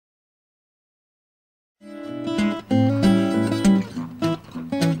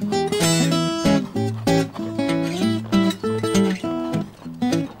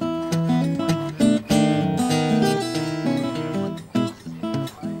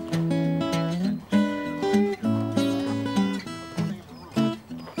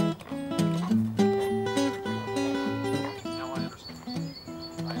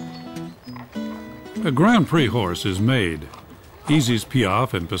A Grand Prix horse is made. Easy's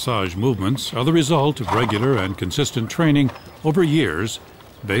piaffe and passage movements are the result of regular and consistent training over years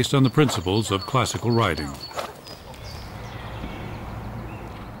based on the principles of classical riding.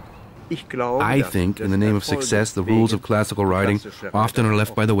 I think, in the name of success, the rules of classical riding often are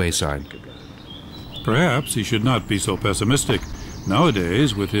left by the wayside. Perhaps he should not be so pessimistic.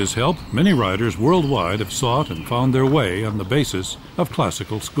 Nowadays, with his help, many riders worldwide have sought and found their way on the basis of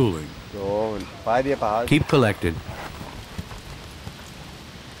classical schooling. Keep collected.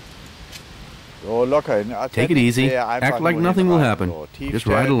 Take it easy. Act like nothing will happen. Just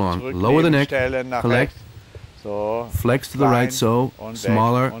ride along. Lower the neck. Collect. Flex to the right so.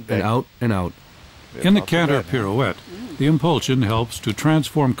 Smaller and out and out. In the canter pirouette, the impulsion helps to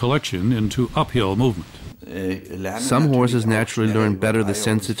transform collection into uphill movement. Some horses naturally learn better the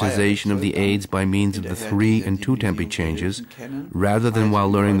sensitization of the aids by means of the 3 and 2 tempi changes, rather than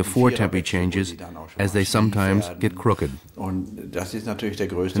while learning the 4 tempi changes, as they sometimes get crooked. And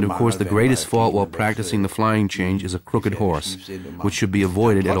of course the greatest fault while practicing the flying change is a crooked horse, which should be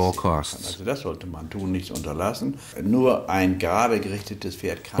avoided at all costs.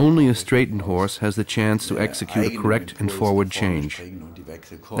 Only a straightened horse has the chance to execute a correct and forward change.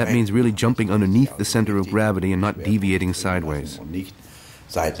 That means really jumping underneath the center of gravity and not deviating sideways.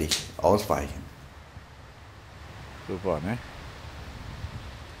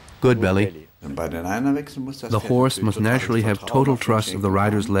 Good, Beli. The horse must naturally have total trust of the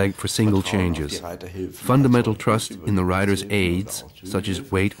rider's leg for single changes. Fundamental trust in the rider's aids, such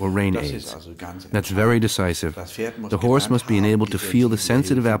as weight or rein aids. That's very decisive. The horse must be able to feel the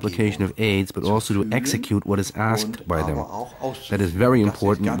sensitive application of aids, but also to execute what is asked by them. That is very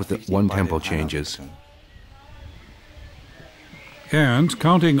important with the 1 tempo changes. And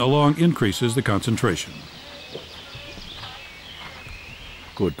counting along increases the concentration.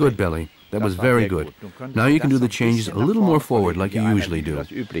 Good, Beli. That was very good. Now you can do the changes a little more forward like you usually do.